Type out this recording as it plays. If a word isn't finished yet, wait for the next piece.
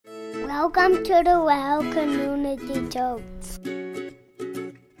Welcome to the Well Community Church.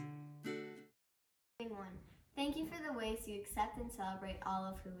 Thank you for the ways you accept and celebrate all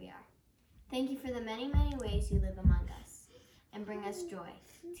of who we are. Thank you for the many, many ways you live among us and bring us joy.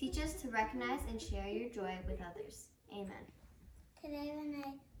 Teach us to recognize and share your joy with others. Amen. Today when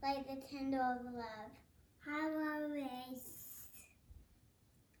I light the candle of love, have a race.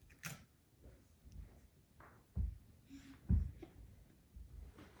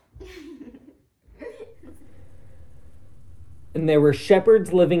 And there were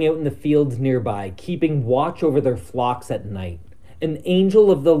shepherds living out in the fields nearby, keeping watch over their flocks at night. An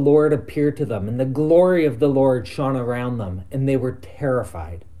angel of the Lord appeared to them, and the glory of the Lord shone around them, and they were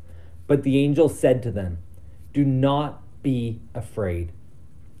terrified. But the angel said to them, "Do not be afraid.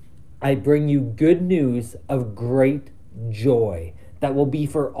 I bring you good news of great joy that will be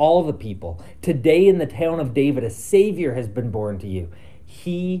for all the people. Today in the town of David, a Savior has been born to you.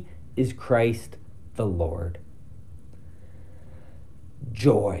 He is Christ the Lord."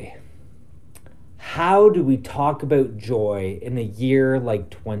 Joy. How do we talk about joy in a year like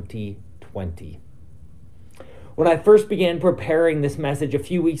 2020? When I first began preparing this message a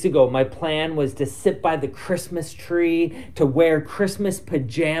few weeks ago, my plan was to sit by the Christmas tree, to wear Christmas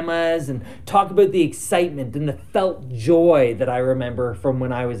pajamas, and talk about the excitement and the felt joy that I remember from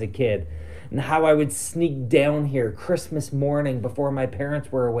when I was a kid, and how I would sneak down here Christmas morning before my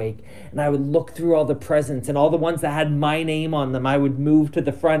parents were awake, and I would look through all the presents, and all the ones that had my name on them, I would move to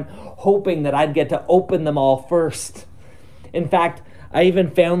the front, hoping that I'd get to open them all first. In fact, I even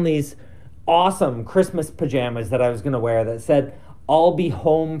found these awesome Christmas pajamas that I was going to wear that said, "I'll be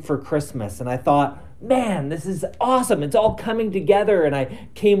home for Christmas." And I thought, man, this is awesome. It's all coming together. And I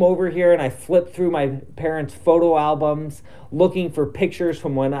came over here and I flipped through my parents' photo albums, looking for pictures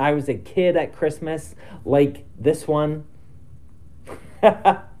from when I was a kid at Christmas, like this one.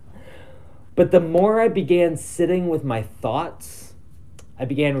 But the more I began sitting with my thoughts, I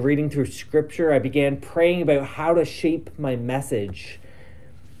began reading through scripture, I began praying about how to shape my message.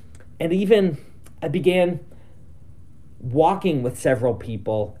 And even I began walking with several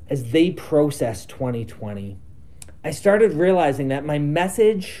people as they processed 2020. I started realizing that my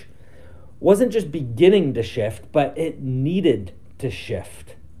message wasn't just beginning to shift, but it needed to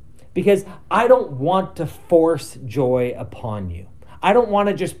shift. Because I don't want to force joy upon you. I don't want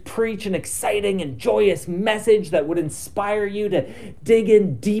to just preach an exciting and joyous message that would inspire you to dig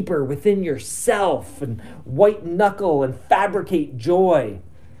in deeper within yourself and white knuckle and fabricate joy.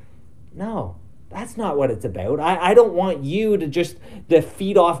 No, that's not what it's about. I don't want you to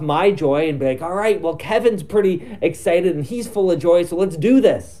feed off my joy and be like, all right, well, Kevin's pretty excited and he's full of joy, so let's do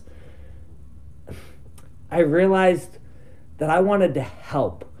this. I realized that I wanted to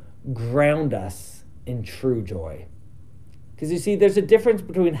help ground us in true joy. Because you see, there's a difference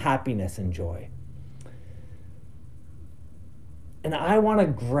between happiness and joy. And I want to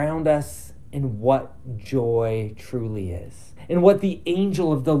ground us in what joy truly is, in what the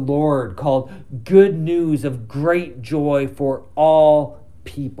angel of the Lord called good news of great joy for all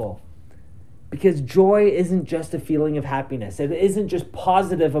people. Because joy isn't just a feeling of happiness. It isn't just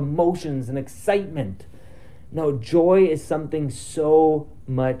positive emotions and excitement. No, joy is something so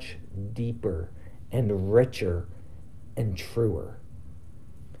much deeper and richer and truer.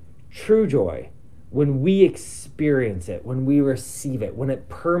 True joy, when we experience it, when we receive it, when it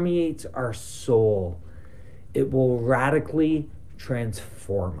permeates our soul, it will radically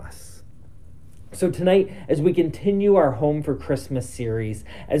transform us. So tonight, as we continue our Home for Christmas series,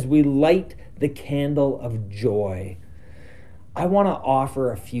 as we light the candle of joy, I want to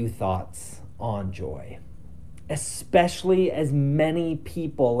offer a few thoughts on joy, especially as many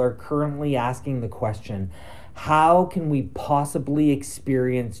people are currently asking the question, how can we possibly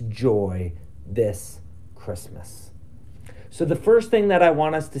experience joy this Christmas? So the first thing that I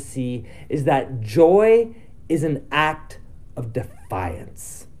want us to see is that joy is an act of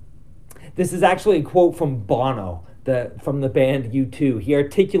defiance. This is actually a quote from Bono, from the band U2. He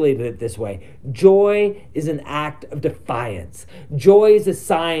articulated it this way: joy is an act of defiance. Joy is a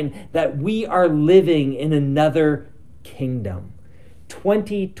sign that we are living in another kingdom.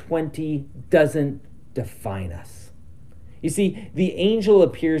 2020 doesn't define us. You see, the angel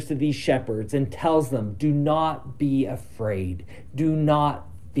appears to these shepherds and tells them, do not be afraid. Do not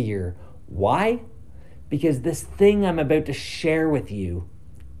fear. Why? Because this thing I'm about to share with you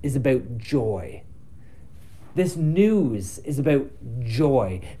is about joy. This news is about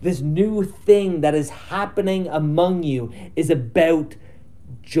joy. This new thing that is happening among you is about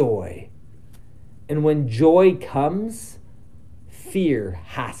joy. And when joy comes, fear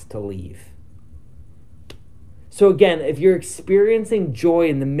has to leave. So again, if you're experiencing joy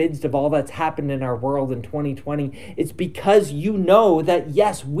in the midst of all that's happened in our world in 2020, it's because you know that,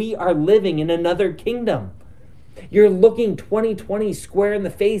 yes, we are living in another kingdom. You're looking 2020 square in the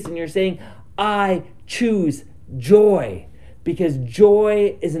face and you're saying, I choose joy, because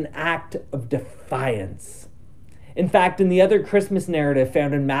joy is an act of defiance. In fact, in the other Christmas narrative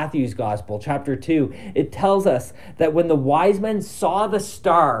found in Matthew's Gospel, chapter 2, it tells us that when the wise men saw the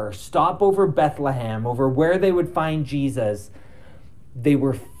star stop over Bethlehem, over where they would find Jesus, they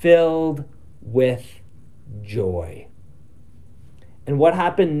were filled with joy. And what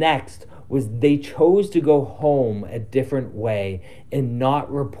happened next was they chose to go home a different way and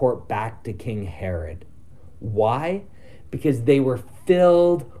not report back to King Herod. Why? Because they were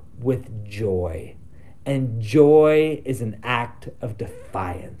filled with joy. And joy is an act of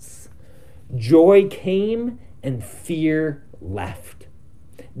defiance. Joy came and fear left.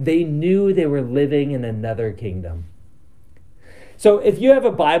 They knew they were living in another kingdom. So if you have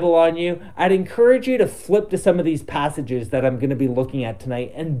a Bible on you, I'd encourage you to flip to some of these passages that I'm going to be looking at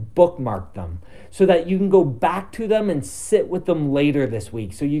tonight and bookmark them so that you can go back to them and sit with them later this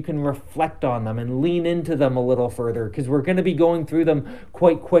week so you can reflect on them and lean into them a little further, because we're going to be going through them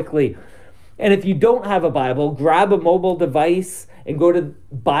quite quickly. And if you don't have a Bible, grab a mobile device and go to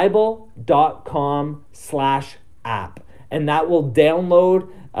bible.com/app. And that will download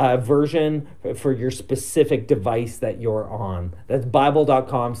a version for your specific device that you're on. That's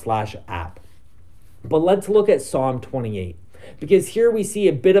bible.com/app. But let's look at Psalm 28, because here we see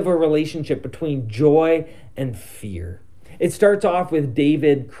a bit of a relationship between joy and fear. It starts off with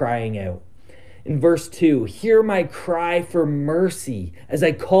David crying out. In verse 2, hear my cry for mercy as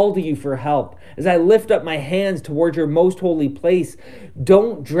I call to you for help, as I lift up my hands toward your most holy place.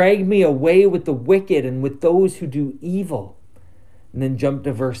 Don't drag me away with the wicked and with those who do evil. And then jump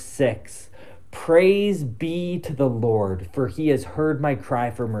to verse 6. Praise be to the Lord, for he has heard my cry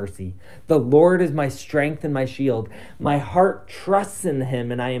for mercy. The Lord is my strength and my shield. My heart trusts in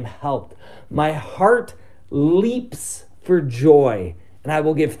him and I am helped. My heart leaps for joy, and I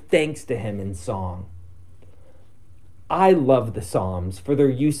will give thanks to him in song. I love the Psalms for their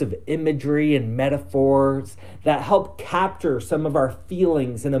use of imagery and metaphors that help capture some of our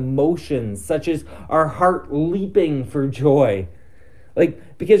feelings and emotions, such as our heart leaping for joy.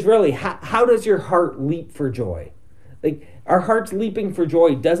 Because really, how does your heart leap for joy? Our hearts leaping for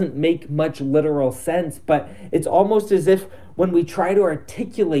joy doesn't make much literal sense, but it's almost as if when we try to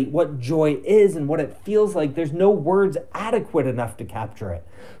articulate what joy is and what it feels like, there's no words adequate enough to capture it.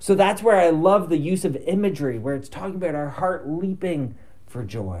 So that's where I love the use of imagery, where it's talking about our heart leaping for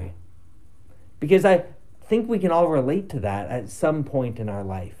joy. Because I think we can all relate to that at some point in our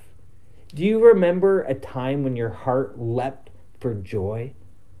life. Do you remember a time when your heart leapt for joy?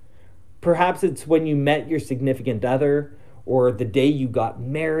 Perhaps it's when you met your significant other, or the day you got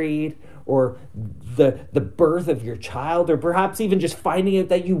married, or the birth of your child, or perhaps even just finding out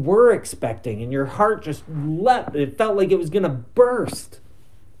that you were expecting and your heart just leapt. It felt like it was going to burst.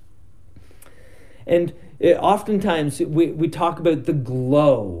 And oftentimes we talk about the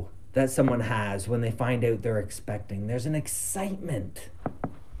glow that someone has when they find out they're expecting. There's an excitement.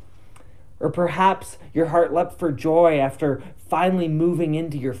 Or perhaps your heart leapt for joy after finally moving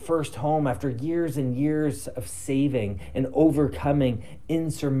into your first home after years and years of saving and overcoming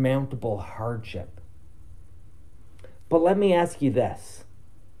insurmountable hardship. But let me ask you this.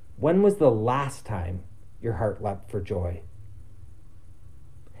 When was the last time your heart leapt for joy?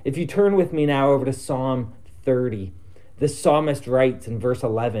 If you turn with me now over to Psalm 30, the psalmist writes in verse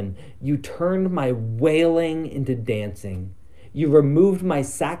 11, "You turned my wailing into dancing. You removed my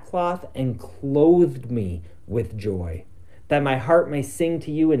sackcloth and clothed me with joy, that my heart may sing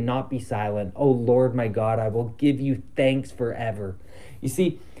to you and not be silent. O Lord, my God, I will give you thanks forever." You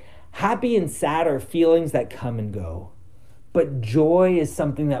see, happy and sad are feelings that come and go, but joy is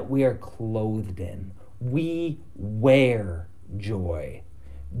something that we are clothed in. We wear joy.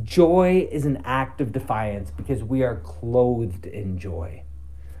 Joy is an act of defiance because we are clothed in joy.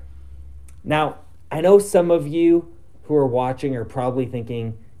 Now, I know some of you who are watching are probably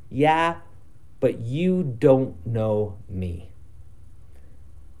thinking, yeah, but you don't know me.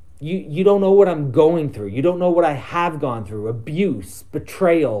 You don't know what I'm going through. You don't know what I have gone through. Abuse,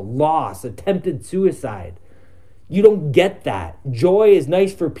 betrayal, loss, attempted suicide. You don't get that. Joy is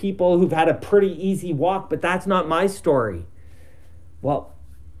nice for people who've had a pretty easy walk, but that's not my story. Well,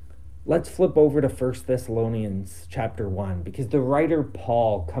 let's flip over to 1 Thessalonians chapter 1, because the writer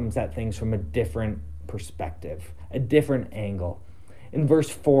Paul comes at things from a different perspective, a different angle. In verse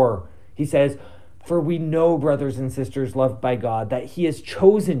 4, he says, "For we know, brothers and sisters loved by God, that he has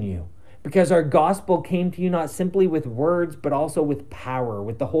chosen you, because our gospel came to you not simply with words, but also with power,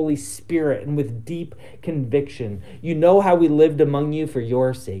 with the Holy Spirit, and with deep conviction. You know how we lived among you for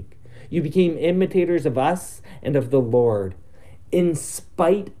your sake. You became imitators of us and of the Lord. In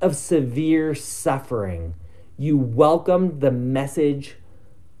spite of severe suffering, you welcomed the message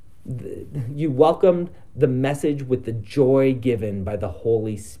with the joy given by the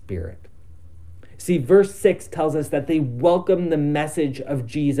Holy Spirit. See, verse 6 tells us that they welcomed the message of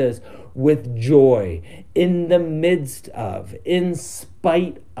Jesus with joy in the midst of, in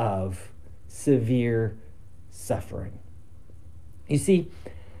spite of severe suffering. You see,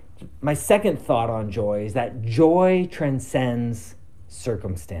 my second thought on joy is that joy transcends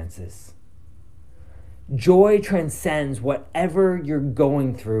circumstances. Joy transcends whatever you're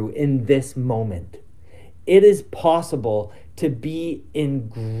going through in this moment. It is possible to be in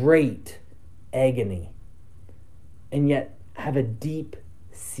great agony and yet have a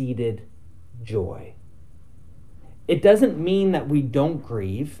deep-seated joy. It doesn't mean that we don't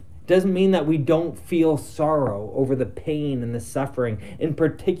grieve. It doesn't mean that we don't feel sorrow over the pain and the suffering, in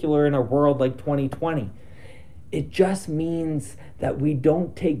particular in a world like 2020. It just means that we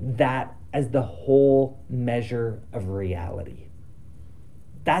don't take that as the whole measure of reality.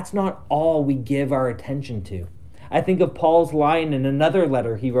 That's not all we give our attention to. I think of Paul's line in another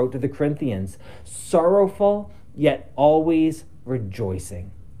letter he wrote to the Corinthians, sorrowful, yet always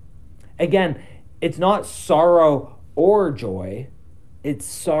rejoicing. Again, it's not sorrow or joy, it's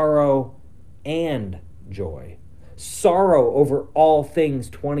sorrow and joy. Sorrow over all things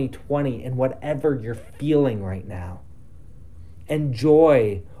 2020 and whatever you're feeling right now. And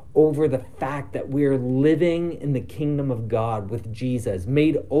joy over the fact that we're living in the kingdom of God with Jesus,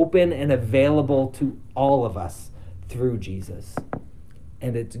 made open and available to all of us through Jesus.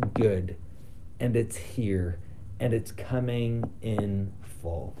 And it's good, and it's here, and it's coming in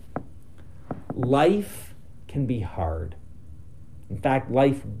full. Life can be hard. In fact,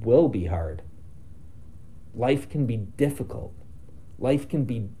 life will be hard. Life can be difficult. Life can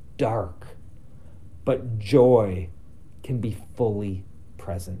be dark. But joy can be fully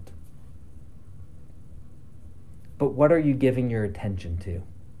present. But what are you giving your attention to?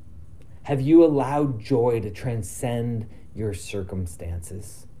 Have you allowed joy to transcend your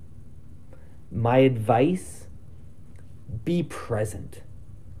circumstances? My advice, be present.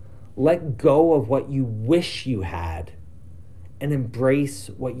 Let go of what you wish you had and embrace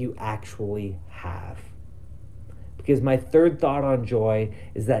what you actually have. Because my third thought on joy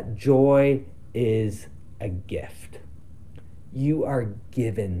is that joy is a gift. You are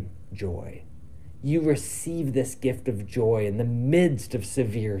given joy. You receive this gift of joy in the midst of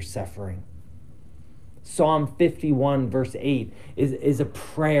severe suffering. Psalm 51 verse 8 is a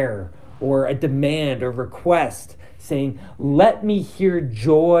prayer or a demand or request saying, let me hear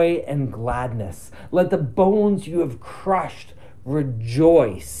joy and gladness. Let the bones you have crushed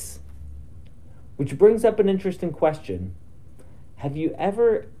rejoice. Which brings up an interesting question. Have you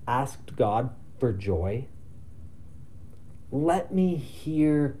ever asked God for joy? Let me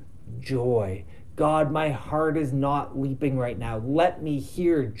hear joy. God, my heart is not leaping right now. Let me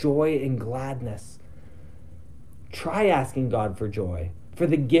hear joy and gladness. Try asking God for joy, for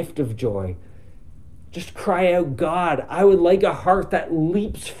the gift of joy. Just cry out, God, I would like a heart that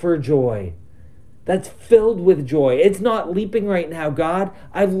leaps for joy, that's filled with joy. It's not leaping right now, God.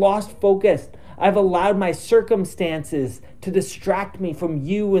 I've lost focus. I've allowed my circumstances to distract me from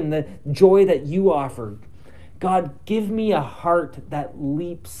you and the joy that you offered. God, give me a heart that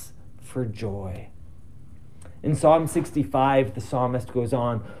leaps for joy. In Psalm 65, the psalmist goes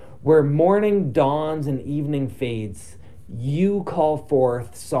on, where morning dawns and evening fades, you call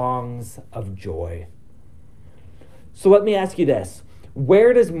forth songs of joy. So let me ask you this.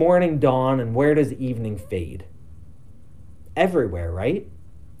 Where does morning dawn and where does evening fade? Everywhere, right?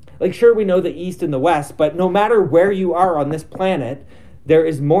 Like, sure, we know the east and the west, but no matter where you are on this planet, there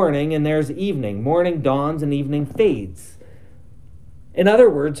is morning and there's evening. Morning dawns and evening fades. In other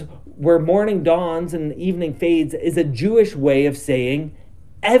words, where morning dawns and evening fades is a Jewish way of saying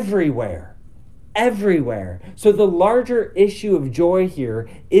everywhere. Everywhere. So the larger issue of joy here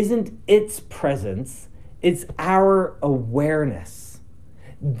isn't its presence, it's our awareness.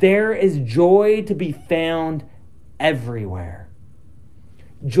 There is joy to be found everywhere.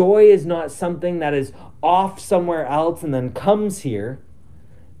 Joy is not something that is off somewhere else and then comes here.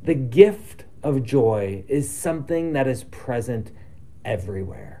 The gift of joy is something that is present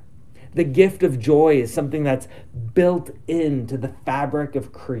everywhere. The gift of joy is something that's built into the fabric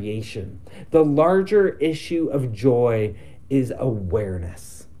of creation. The larger issue of joy is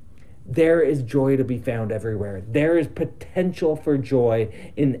awareness. There is joy to be found everywhere. There is potential for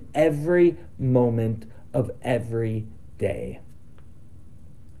joy in every moment of every day.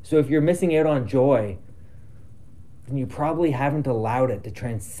 So if you're missing out on joy, then you probably haven't allowed it to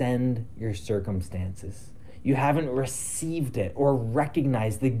transcend your circumstances. You haven't received it or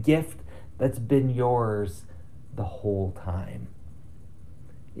recognized the gift that's been yours the whole time.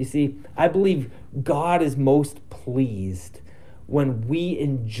 You see, I believe God is most pleased when we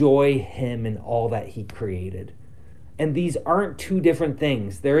enjoy him and all that he created. And these aren't two different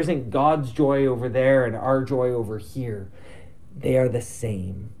things. There isn't God's joy over there and our joy over here. They are the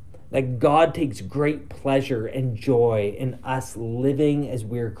same. That God takes great pleasure and joy in us living as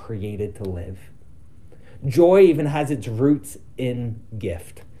we're created to live. Joy even has its roots in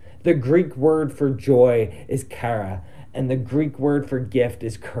gift. The Greek word for joy is chara, and the Greek word for gift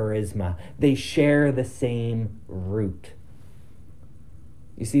is charisma. They share the same root.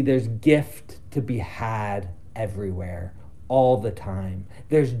 You see, there's gift to be had everywhere, all the time.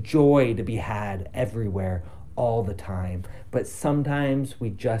 There's joy to be had everywhere, all the time. But sometimes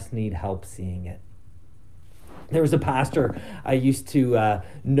we just need help seeing it. There was a pastor I used to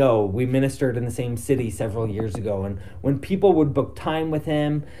know. We ministered in the same city several years ago. And when people would book time with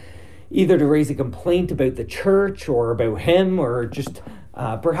him, either to raise a complaint about the church or about him, or just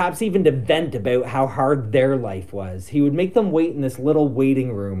perhaps even to vent about how hard their life was, he would make them wait in this little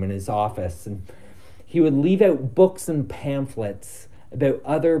waiting room in his office. And he would leave out books and pamphlets about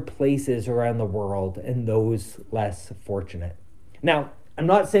other places around the world and those less fortunate. Now, I'm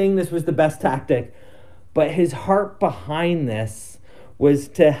not saying this was the best tactic, but his heart behind this was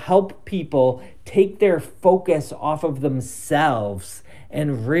to help people take their focus off of themselves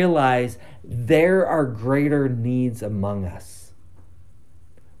and realize there are greater needs among us.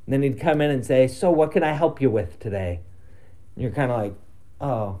 And then he'd come in and say, "So what can I help you with today?" And you're kind of like,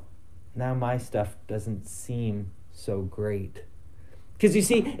 "Oh, now my stuff doesn't seem so great." Because you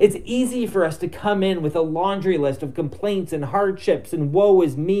see, it's easy for us to come in with a laundry list of complaints and hardships and woe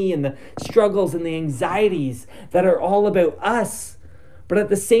is me and the struggles and the anxieties that are all about us. But at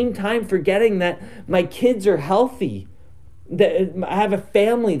the same time, forgetting that my kids are healthy, that I have a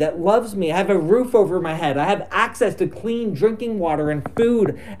family that loves me, I have a roof over my head, I have access to clean drinking water and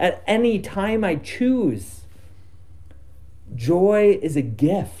food at any time I choose. Joy is a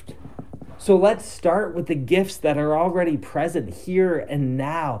gift. So let's start with the gifts that are already present here and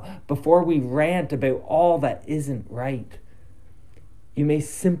now before we rant about all that isn't right. You may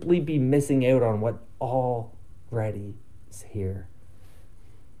simply be missing out on what already is here.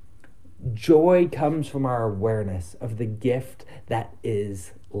 Joy comes from our awareness of the gift that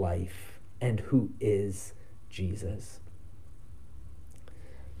is life and who is Jesus.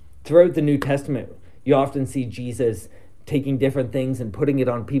 Throughout the New Testament, you often see Jesus taking different things and putting it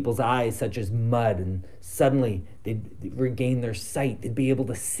on people's eyes, such as mud, and suddenly they'd regain their sight. They'd be able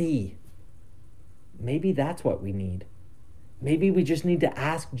to see. Maybe that's what we need. Maybe we just need to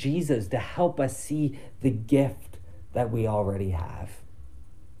ask Jesus to help us see the gift that we already have.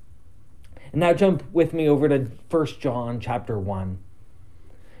 And now jump with me over to 1 John chapter 1.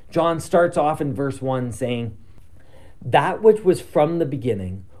 John starts off in verse 1 saying, "That which was from the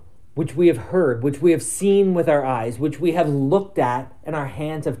beginning, which we have heard, which we have seen with our eyes, which we have looked at and our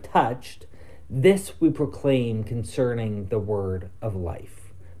hands have touched, this we proclaim concerning the word of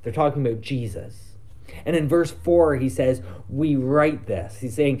life." They're talking about Jesus. And in verse 4, he says, "We write this."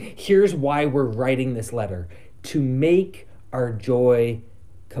 He's saying, here's why we're writing this letter: to make our joy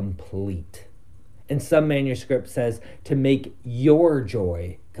complete. And some manuscript says, to make your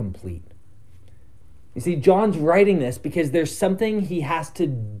joy complete. You see, John's writing this because there's something he has to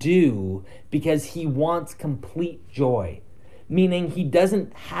do because he wants complete joy, meaning he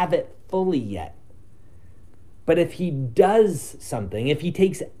doesn't have it fully yet. But if he does something, if he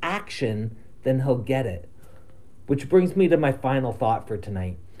takes action, then he'll get it. Which brings me to my final thought for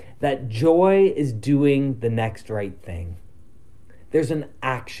tonight, that joy is doing the next right thing. There's an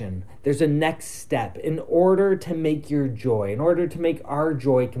action, there's a next step in order to make your joy, in order to make our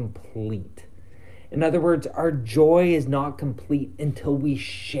joy complete. In other words, our joy is not complete until we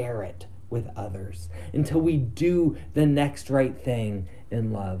share it with others, until we do the next right thing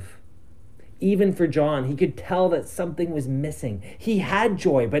in love. Even for John, he could tell that something was missing. He had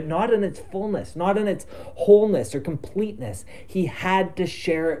joy, but not in its fullness, not in its wholeness or completeness. He had to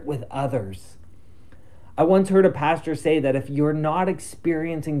share it with others. I once heard a pastor say that if you're not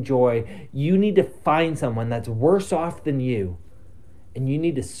experiencing joy, you need to find someone that's worse off than you, and you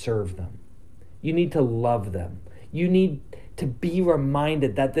need to serve them. You need to love them. You need to be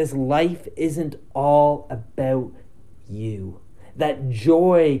reminded that this life isn't all about you, that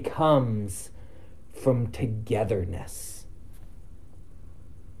joy comes from togetherness.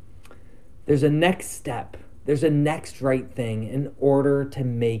 There's a next step. There's a next right thing in order to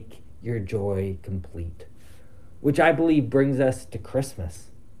make your joy complete, which I believe brings us to Christmas.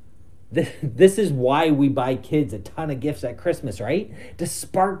 This is why we buy kids a ton of gifts at Christmas, right? To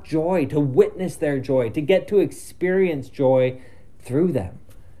spark joy, to witness their joy, to get to experience joy through them.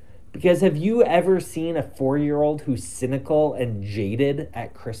 Because have you ever seen a 4-year-old who's cynical and jaded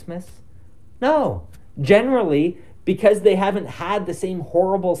at Christmas? No. Generally, because they haven't had the same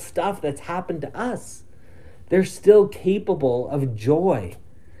horrible stuff that's happened to us. They're still capable of joy.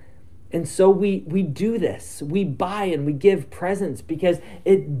 And so we do this. We buy and we give presents because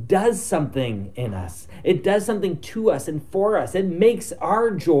it does something in us. It does something to us and for us. It makes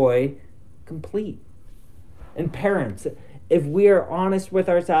our joy complete. And parents, if we are honest with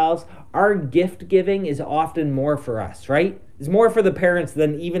ourselves, our gift giving is often more for us, right? It's more for the parents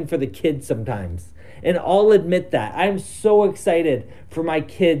than even for the kids sometimes. And I'll admit that. I'm so excited for my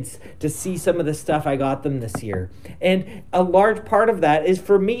kids to see some of the stuff I got them this year. And a large part of that is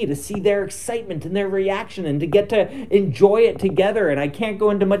for me to see their excitement and their reaction and to get to enjoy it together. And I can't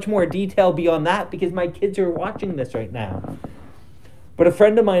go into much more detail beyond that because my kids are watching this right now. But a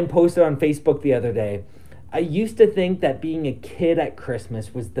friend of mine posted on Facebook the other day, I used to think that being a kid at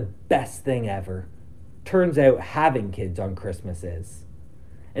Christmas was the best thing ever. Turns out having kids on Christmas is.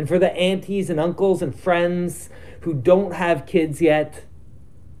 And for the aunties and uncles and friends who don't have kids yet,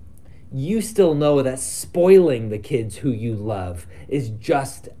 you still know that spoiling the kids who you love is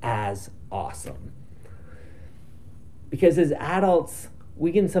just as awesome. Because as adults,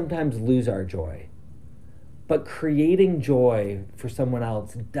 we can sometimes lose our joy. But creating joy for someone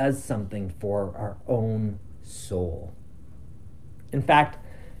else does something for our own soul. In fact,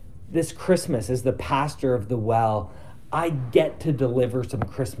 this Christmas, as the pastor of the Well, I get to deliver some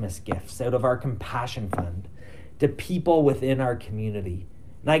Christmas gifts out of our compassion fund to people within our community.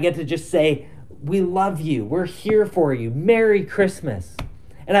 And I get to just say, we love you. We're here for you. Merry Christmas.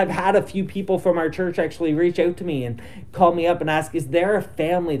 And I've had a few people from our church actually reach out to me and call me up and ask, is there a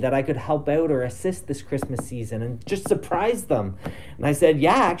family that I could help out or assist this Christmas season, and just surprise them? And I said,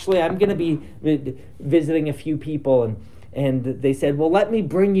 yeah, actually, I'm going to be visiting a few people. And they said, well, let me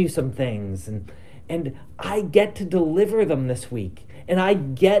bring you some things. And I get to deliver them this week. And I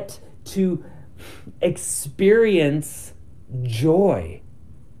get to experience joy.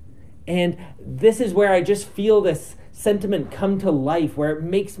 And this is where I just feel this sentiment come to life, where it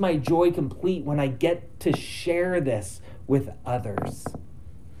makes my joy complete when I get to share this with others.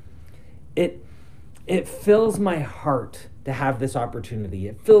 It fills my heart to have this opportunity.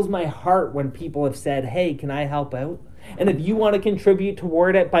 It fills my heart when people have said, hey, can I help out? And if you want to contribute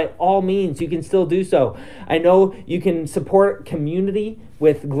toward it, by all means, you can still do so. I know you can support community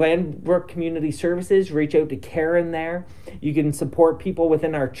with Glenbrook Community Services. Reach out to Karen there. You can support people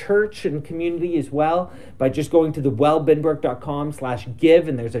within our church and community as well by just going to thewellbinbrook.com/give,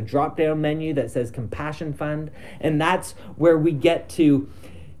 and there's a drop-down menu that says Compassion Fund. And that's where we get to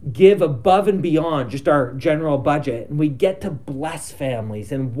give above and beyond just our general budget. And we get to bless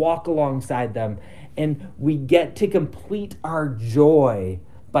families and walk alongside them. And we get to complete our joy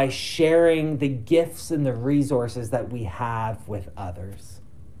by sharing the gifts and the resources that we have with others.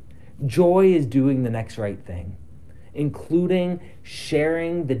 Joy is doing the next right thing, including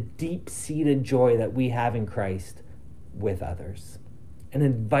sharing the deep-seated joy that we have in Christ with others, and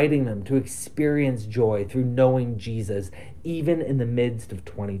inviting them to experience joy through knowing Jesus, even in the midst of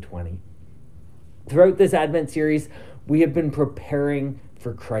 2020. Throughout this Advent series, we have been preparing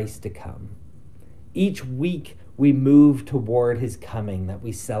for Christ to come. Each week, we move toward his coming that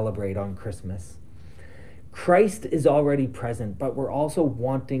we celebrate on Christmas. Christ is already present, but we're also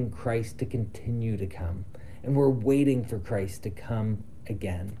wanting Christ to continue to come. And we're waiting for Christ to come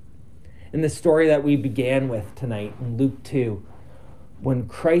again. In the story that we began with tonight in Luke 2, when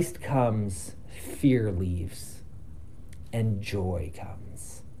Christ comes, fear leaves and joy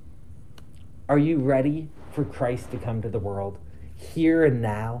comes. Are you ready for Christ to come to the world here and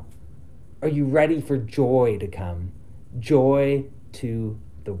now? Are you ready for joy to come? Joy to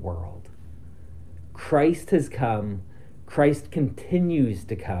the world. Christ has come, Christ continues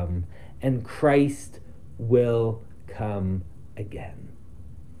to come, and Christ will come again.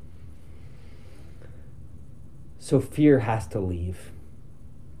 So fear has to leave,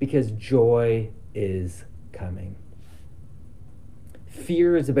 because joy is coming.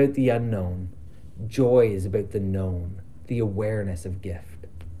 Fear is about the unknown. Joy is about the known, the awareness of gift.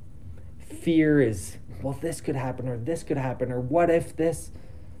 Fear is, well, this could happen, or this could happen, or what if this?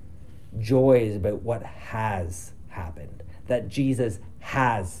 Joy is about what has happened, that Jesus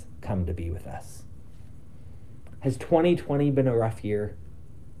has come to be with us. Has 2020 been a rough year?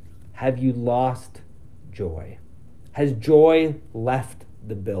 Have you lost joy? Has joy left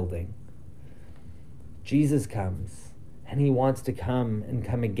the building? Jesus comes, and he wants to come and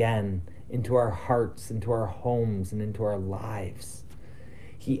come again into our hearts, into our homes, and into our lives.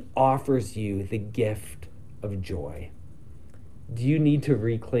 He offers you the gift of joy. Do you need to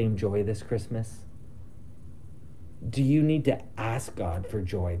reclaim joy this Christmas? Do you need to ask God for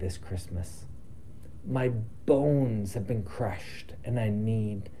joy this Christmas? My bones have been crushed and I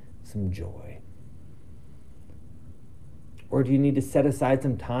need some joy. Or do you need to set aside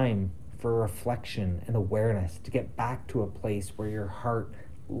some time for reflection and awareness to get back to a place where your heart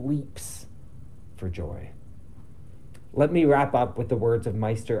leaps for joy? Let me wrap up with the words of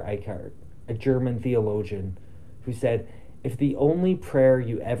Meister Eckhart, a German theologian, who said, "If the only prayer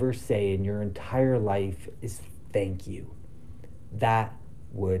you ever say in your entire life is thank you, that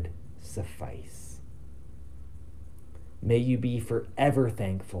would suffice." May you be forever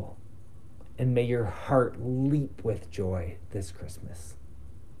thankful, and may your heart leap with joy this Christmas.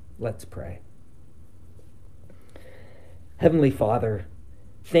 Let's pray. Heavenly Father,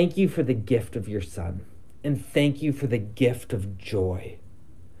 thank you for the gift of your Son, and thank you for the gift of joy.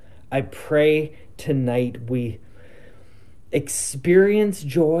 I pray tonight we experience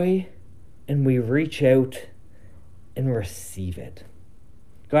joy and we reach out and receive it.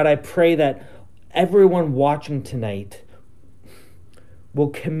 God, I pray that everyone watching tonight will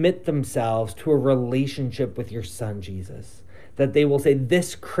commit themselves to a relationship with your Son, Jesus. That they will say,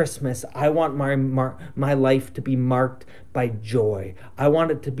 this Christmas, I want my life to be marked by joy. I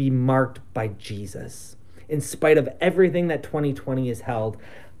want it to be marked by Jesus. In spite of everything that 2020 has held,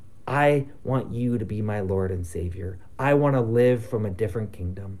 I want you to be my Lord and Savior. I want to live from a different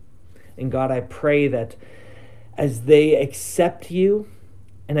kingdom. And God, I pray that as they accept you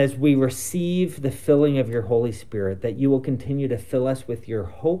and as we receive the filling of your Holy Spirit, that you will continue to fill us with your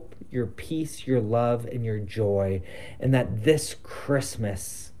hope, your peace, your love, and your joy, and that this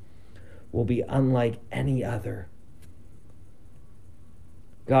Christmas will be unlike any other.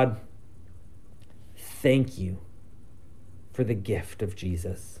 God, thank you for the gift of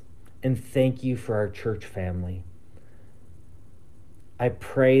Jesus, and thank you for our church family. I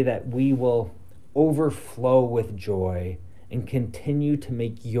pray that we will overflow with joy and continue to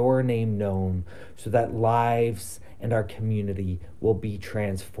make your name known so that lives and our community will be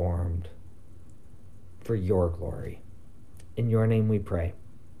transformed for your glory. In your name we pray.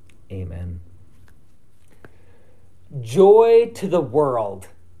 Amen. Joy to the world.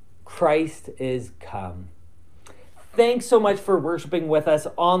 Christ is come. Thanks so much for worshiping with us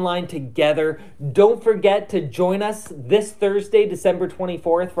online together. Don't forget to join us this Thursday, December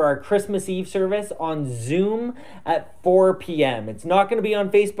 24th, for our Christmas Eve service on Zoom at 4 p.m. It's not going to be on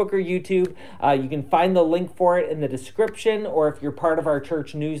Facebook or YouTube. You can find the link for it in the description, or if you're part of our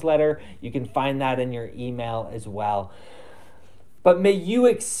church newsletter, you can find that in your email as well. But may you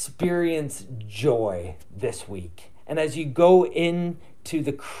experience joy this week. And as you go into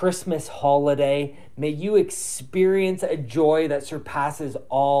the Christmas holiday, may you experience a joy that surpasses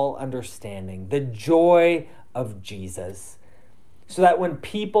all understanding, the joy of Jesus. So that when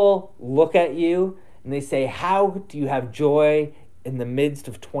people look at you and they say, how do you have joy in the midst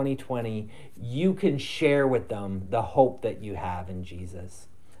of 2020? You can share with them the hope that you have in Jesus.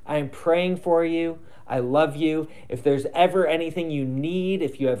 I am praying for you. I love you. If there's ever anything you need,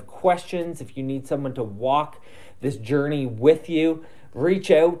 if you have questions, if you need someone to walk this journey with you, reach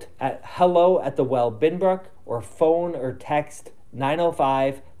out at hello@thewellbinbrook or phone or text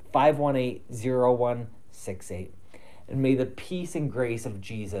 905-518-0168. And may the peace and grace of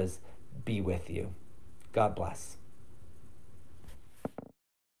Jesus be with you. God bless.